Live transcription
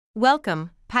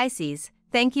Welcome, Pisces.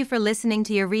 Thank you for listening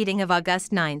to your reading of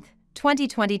August 9th,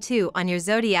 2022 on your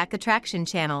Zodiac Attraction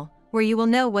channel, where you will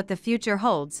know what the future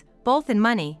holds, both in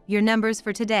money, your numbers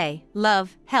for today,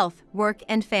 love, health, work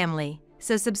and family.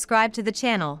 So subscribe to the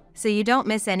channel, so you don't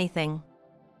miss anything.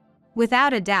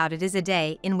 Without a doubt, it is a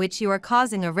day in which you are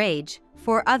causing a rage,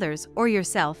 for others or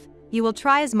yourself. You will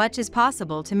try as much as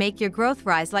possible to make your growth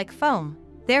rise like foam,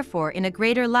 therefore in a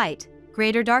greater light,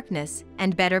 greater darkness,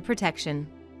 and better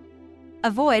protection.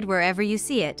 Avoid wherever you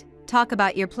see it. Talk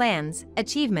about your plans,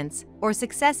 achievements, or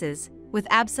successes with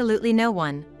absolutely no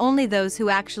one, only those who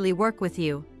actually work with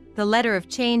you. The letter of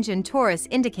change and Taurus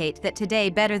indicate that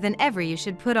today better than ever you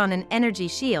should put on an energy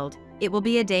shield. It will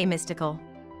be a day mystical.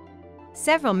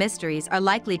 Several mysteries are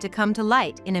likely to come to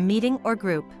light in a meeting or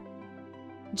group.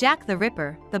 Jack the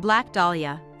Ripper, the Black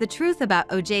Dahlia, the truth about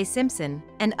O.J. Simpson,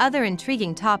 and other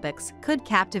intriguing topics could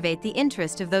captivate the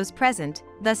interest of those present,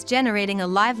 thus generating a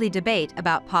lively debate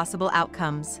about possible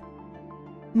outcomes.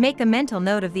 Make a mental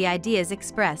note of the ideas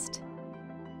expressed,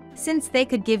 since they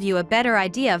could give you a better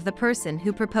idea of the person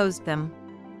who proposed them.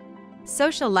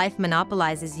 Social life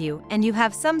monopolizes you and you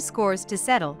have some scores to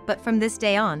settle, but from this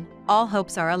day on, all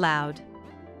hopes are allowed.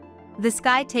 The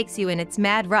sky takes you in its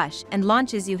mad rush and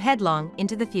launches you headlong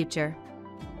into the future.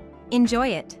 Enjoy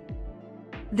it.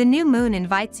 The new moon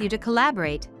invites you to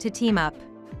collaborate, to team up,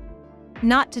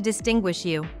 not to distinguish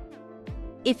you.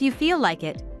 If you feel like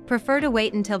it, prefer to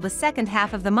wait until the second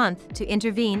half of the month to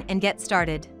intervene and get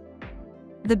started.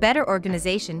 The better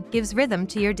organization gives rhythm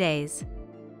to your days.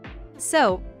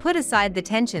 So, put aside the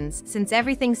tensions since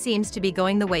everything seems to be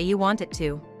going the way you want it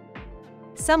to.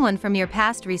 Someone from your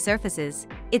past resurfaces.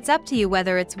 It's up to you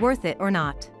whether it's worth it or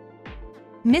not.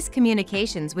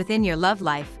 Miscommunications within your love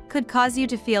life could cause you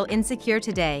to feel insecure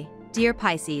today, dear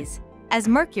Pisces, as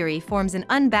Mercury forms an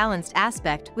unbalanced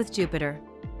aspect with Jupiter.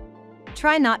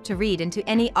 Try not to read into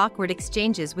any awkward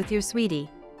exchanges with your sweetie,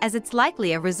 as it's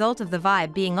likely a result of the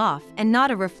vibe being off and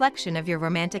not a reflection of your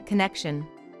romantic connection.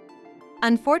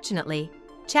 Unfortunately,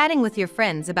 chatting with your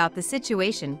friends about the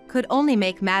situation could only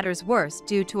make matters worse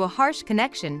due to a harsh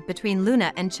connection between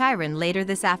Luna and Chiron later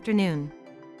this afternoon.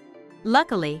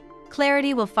 Luckily,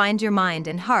 clarity will find your mind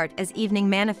and heart as evening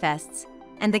manifests,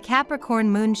 and the Capricorn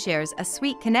moon shares a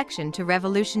sweet connection to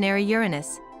revolutionary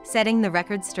Uranus, setting the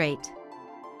record straight.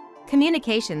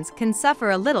 Communications can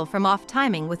suffer a little from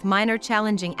off-timing with minor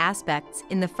challenging aspects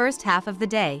in the first half of the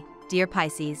day, dear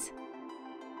Pisces.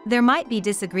 There might be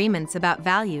disagreements about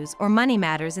values or money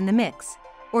matters in the mix,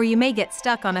 or you may get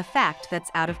stuck on a fact that's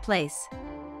out of place.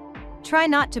 Try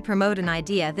not to promote an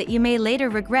idea that you may later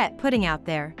regret putting out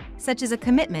there, such as a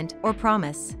commitment or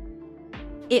promise.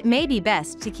 It may be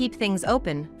best to keep things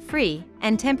open, free,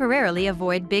 and temporarily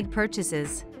avoid big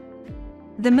purchases.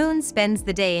 The moon spends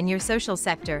the day in your social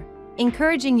sector,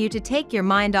 encouraging you to take your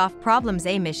mind off problems,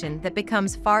 a mission that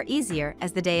becomes far easier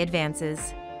as the day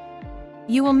advances.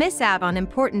 You will miss out on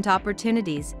important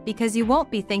opportunities because you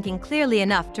won't be thinking clearly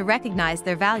enough to recognize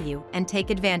their value and take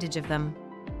advantage of them.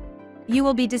 You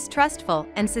will be distrustful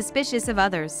and suspicious of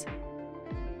others.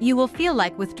 You will feel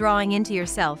like withdrawing into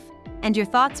yourself, and your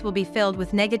thoughts will be filled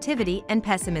with negativity and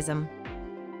pessimism.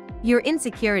 Your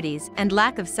insecurities and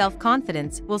lack of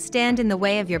self-confidence will stand in the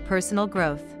way of your personal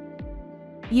growth.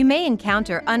 You may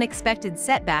encounter unexpected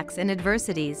setbacks and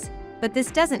adversities, but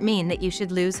this doesn't mean that you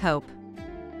should lose hope.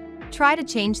 Try to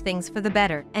change things for the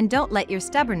better and don't let your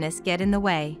stubbornness get in the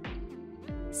way.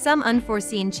 Some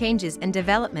unforeseen changes and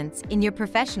developments in your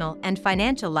professional and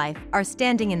financial life are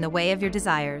standing in the way of your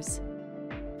desires.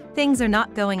 Things are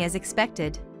not going as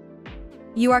expected.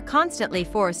 You are constantly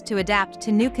forced to adapt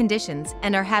to new conditions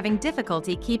and are having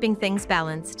difficulty keeping things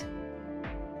balanced.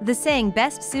 The saying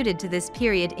best suited to this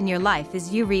period in your life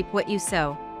is you reap what you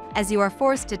sow, as you are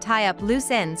forced to tie up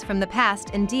loose ends from the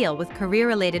past and deal with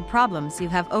career-related problems you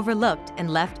have overlooked and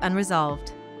left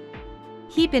unresolved.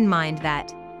 Keep in mind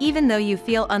that, even though you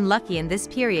feel unlucky and this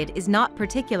period is not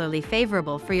particularly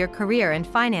favorable for your career and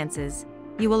finances,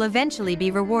 you will eventually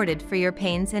be rewarded for your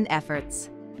pains and efforts.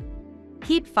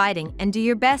 Keep fighting and do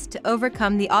your best to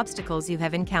overcome the obstacles you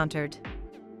have encountered.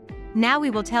 Now we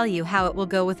will tell you how it will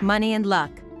go with money and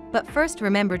luck, but first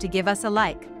remember to give us a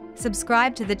like,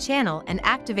 subscribe to the channel and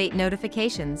activate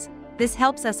notifications. This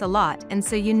helps us a lot and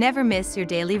so you never miss your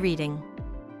daily reading.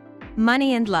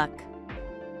 Money and luck.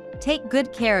 Take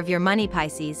good care of your money,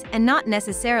 Pisces, and not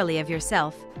necessarily of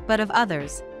yourself, but of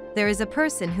others. There is a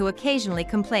person who occasionally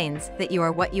complains that you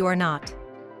are what you are not.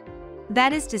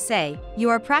 That is to say, you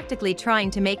are practically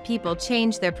trying to make people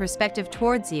change their perspective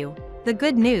towards you. The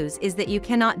good news is that you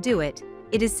cannot do it.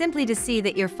 It is simply to see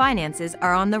that your finances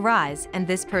are on the rise and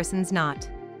this person's not.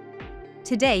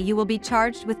 Today you will be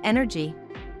charged with energy.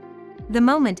 The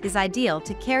moment is ideal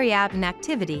to carry out an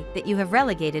activity that you have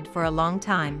relegated for a long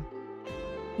time.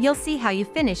 You'll see how you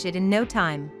finish it in no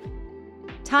time.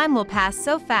 Time will pass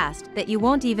so fast that you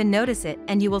won't even notice it,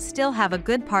 and you will still have a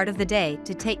good part of the day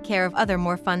to take care of other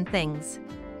more fun things.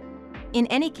 In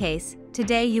any case,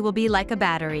 today you will be like a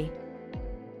battery.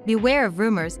 Beware of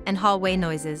rumors and hallway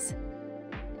noises.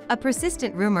 A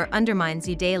persistent rumor undermines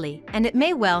you daily, and it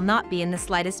may well not be in the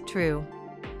slightest true.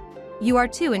 You are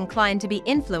too inclined to be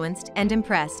influenced and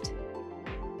impressed.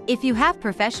 If you have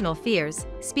professional fears,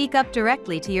 speak up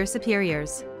directly to your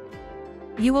superiors.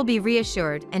 You will be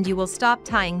reassured and you will stop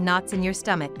tying knots in your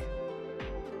stomach.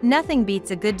 Nothing beats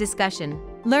a good discussion.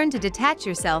 Learn to detach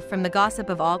yourself from the gossip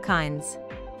of all kinds.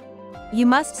 You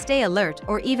must stay alert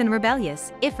or even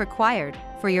rebellious, if required,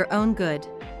 for your own good.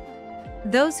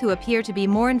 Those who appear to be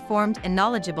more informed and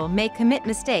knowledgeable may commit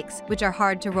mistakes which are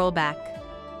hard to roll back.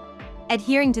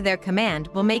 Adhering to their command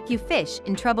will make you fish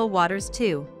in troubled waters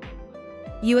too.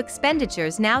 Your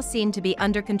expenditures now seem to be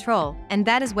under control, and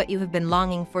that is what you have been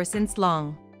longing for since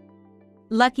long.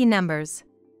 Lucky numbers.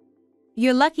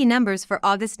 Your lucky numbers for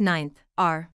August 9th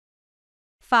are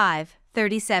 5,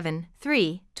 37,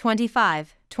 3,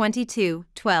 25, 22,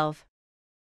 12.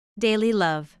 Daily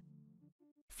love.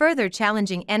 Further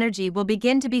challenging energy will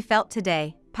begin to be felt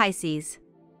today, Pisces.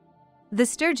 The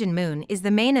sturgeon moon is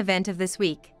the main event of this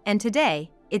week, and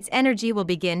today, its energy will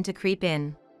begin to creep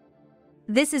in.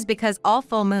 This is because all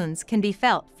full moons can be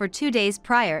felt for 2 days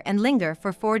prior and linger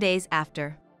for 4 days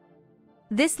after.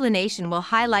 This lunation will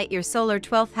highlight your solar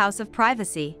 12th house of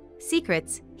privacy,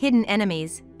 secrets, hidden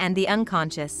enemies, and the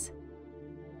unconscious.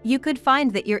 You could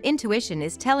find that your intuition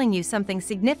is telling you something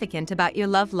significant about your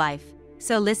love life,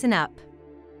 so listen up.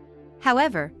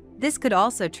 However, this could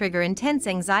also trigger intense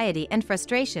anxiety and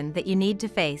frustration that you need to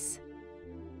face.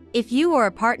 If you or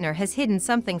a partner has hidden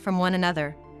something from one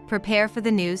another, prepare for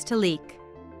the news to leak.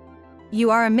 You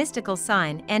are a mystical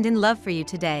sign, and in love for you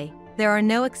today, there are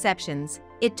no exceptions.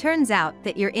 It turns out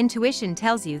that your intuition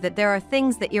tells you that there are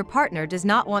things that your partner does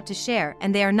not want to share,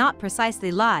 and they are not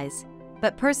precisely lies,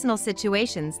 but personal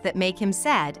situations that make him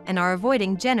sad and are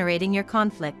avoiding generating your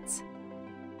conflicts.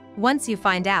 Once you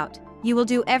find out, you will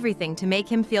do everything to make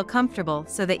him feel comfortable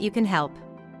so that you can help.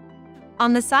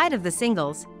 On the side of the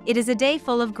singles, it is a day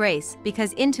full of grace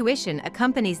because intuition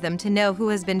accompanies them to know who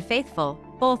has been faithful,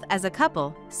 both as a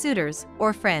couple, suitors,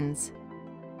 or friends.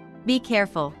 Be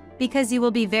careful, because you will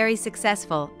be very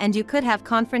successful and you could have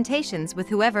confrontations with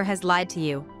whoever has lied to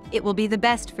you. It will be the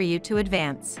best for you to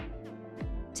advance.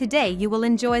 Today you will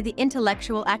enjoy the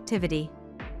intellectual activity.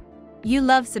 You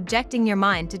love subjecting your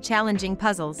mind to challenging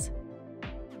puzzles.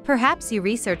 Perhaps you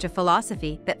research a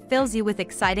philosophy that fills you with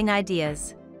exciting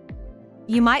ideas.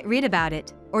 You might read about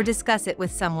it, or discuss it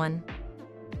with someone.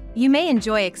 You may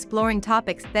enjoy exploring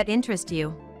topics that interest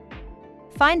you.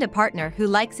 Find a partner who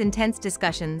likes intense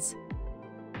discussions.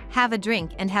 Have a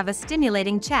drink and have a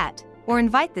stimulating chat, or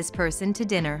invite this person to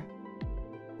dinner.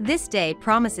 This day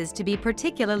promises to be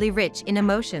particularly rich in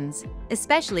emotions,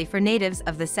 especially for natives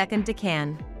of the second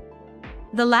decan.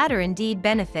 The latter indeed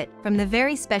benefit from the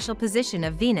very special position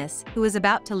of Venus, who is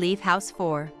about to leave house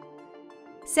 4.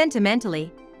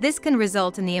 Sentimentally, this can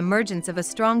result in the emergence of a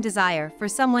strong desire for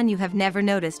someone you have never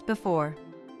noticed before.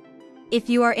 If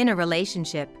you are in a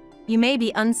relationship, you may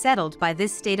be unsettled by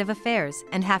this state of affairs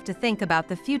and have to think about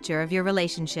the future of your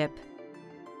relationship.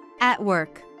 At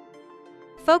work.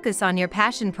 Focus on your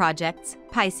passion projects,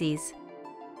 Pisces.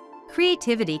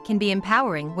 Creativity can be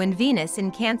empowering when Venus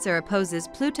in Cancer opposes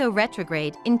Pluto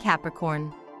retrograde in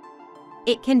Capricorn.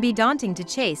 It can be daunting to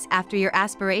chase after your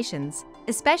aspirations,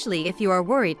 especially if you are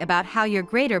worried about how your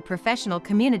greater professional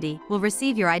community will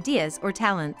receive your ideas or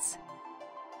talents.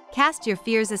 Cast your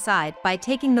fears aside by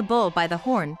taking the bull by the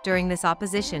horn during this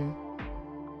opposition.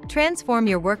 Transform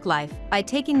your work life by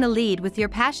taking the lead with your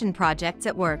passion projects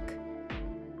at work.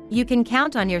 You can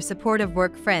count on your supportive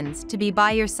work friends to be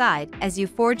by your side as you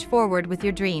forge forward with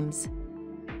your dreams.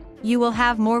 You will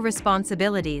have more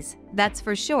responsibilities, that's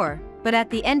for sure, but at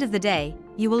the end of the day,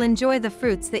 you will enjoy the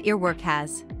fruits that your work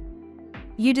has.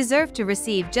 You deserve to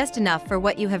receive just enough for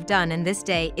what you have done, and this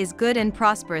day is good and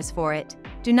prosperous for it.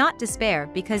 Do not despair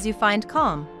because you find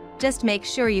calm, just make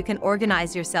sure you can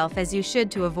organize yourself as you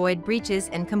should to avoid breaches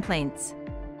and complaints.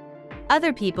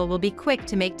 Other people will be quick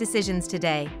to make decisions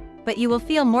today, but you will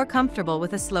feel more comfortable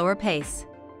with a slower pace.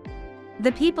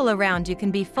 The people around you can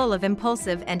be full of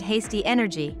impulsive and hasty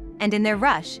energy, and in their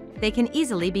rush, they can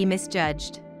easily be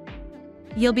misjudged.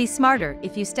 You'll be smarter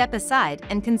if you step aside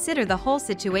and consider the whole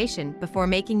situation before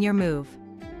making your move.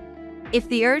 If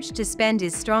the urge to spend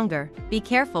is stronger, be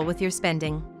careful with your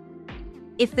spending.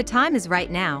 If the time is right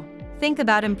now, think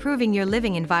about improving your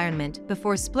living environment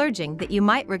before splurging that you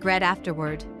might regret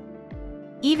afterward.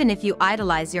 Even if you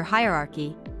idolize your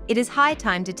hierarchy, it is high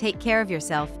time to take care of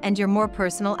yourself and your more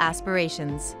personal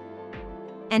aspirations.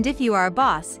 And if you are a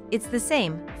boss, it's the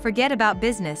same. Forget about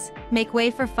business, make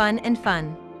way for fun and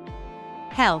fun.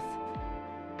 Health.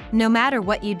 No matter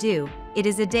what you do, it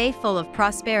is a day full of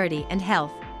prosperity and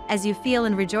health, as you feel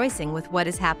and rejoicing with what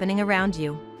is happening around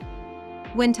you.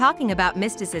 When talking about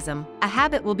mysticism, a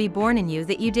habit will be born in you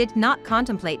that you did not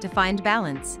contemplate to find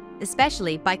balance,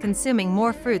 especially by consuming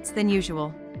more fruits than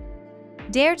usual.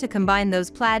 Dare to combine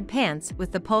those plaid pants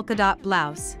with the polka dot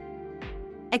blouse.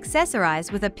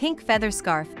 Accessorize with a pink feather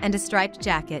scarf and a striped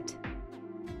jacket.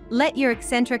 Let your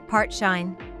eccentric part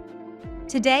shine.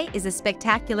 Today is a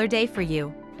spectacular day for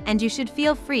you, and you should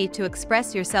feel free to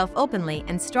express yourself openly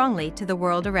and strongly to the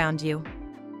world around you.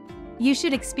 You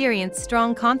should experience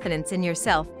strong confidence in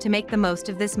yourself to make the most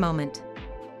of this moment.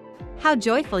 How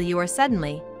joyful you are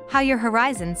suddenly, how your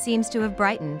horizon seems to have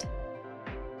brightened.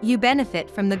 You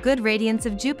benefit from the good radiance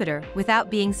of Jupiter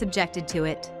without being subjected to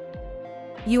it.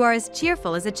 You are as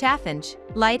cheerful as a chaffinch,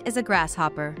 light as a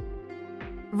grasshopper.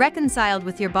 Reconciled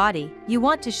with your body, you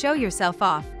want to show yourself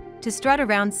off, to strut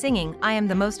around singing, "I am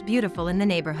the most beautiful in the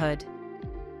neighborhood."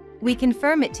 We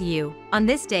confirm it to you, on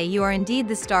this day you are indeed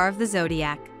the star of the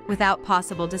zodiac, without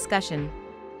possible discussion.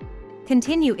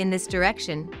 Continue in this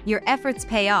direction, your efforts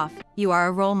pay off, you are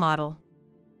a role model.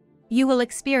 You will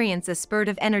experience a spurt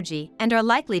of energy and are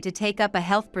likely to take up a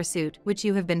health pursuit which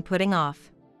you have been putting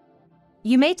off.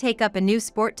 You may take up a new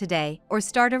sport today or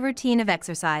start a routine of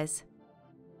exercise.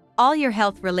 All your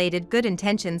health-related good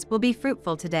intentions will be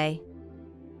fruitful today.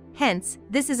 Hence,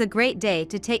 this is a great day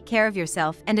to take care of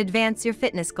yourself and advance your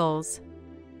fitness goals.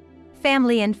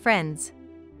 Family and friends.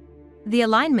 The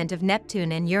alignment of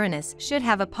Neptune and Uranus should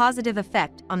have a positive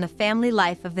effect on the family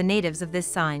life of the natives of this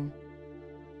sign.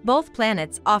 Both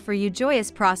planets offer you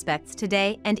joyous prospects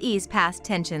today and ease past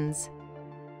tensions.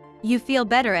 You feel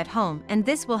better at home, and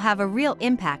this will have a real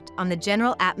impact on the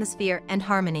general atmosphere and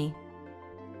harmony.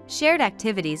 Shared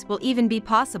activities will even be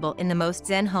possible in the most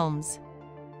zen homes.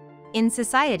 In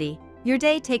society, your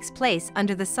day takes place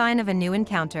under the sign of a new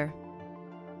encounter.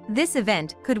 This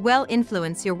event could well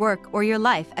influence your work or your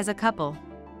life as a couple.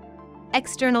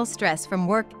 External stress from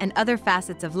work and other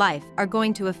facets of life are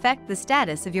going to affect the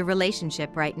status of your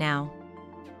relationship right now.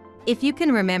 If you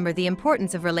can remember the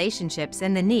importance of relationships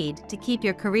and the need to keep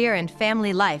your career and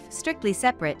family life strictly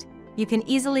separate, you can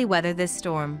easily weather this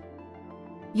storm.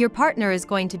 Your partner is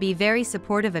going to be very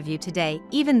supportive of you today,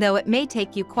 even though it may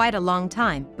take you quite a long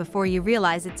time before you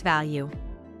realize its value.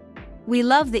 We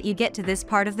love that you get to this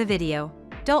part of the video.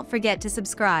 Don't forget to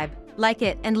subscribe, like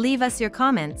it, and leave us your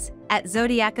comments. At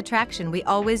Zodiac Attraction we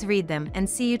always read them, and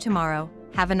see you tomorrow.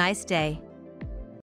 Have a nice day.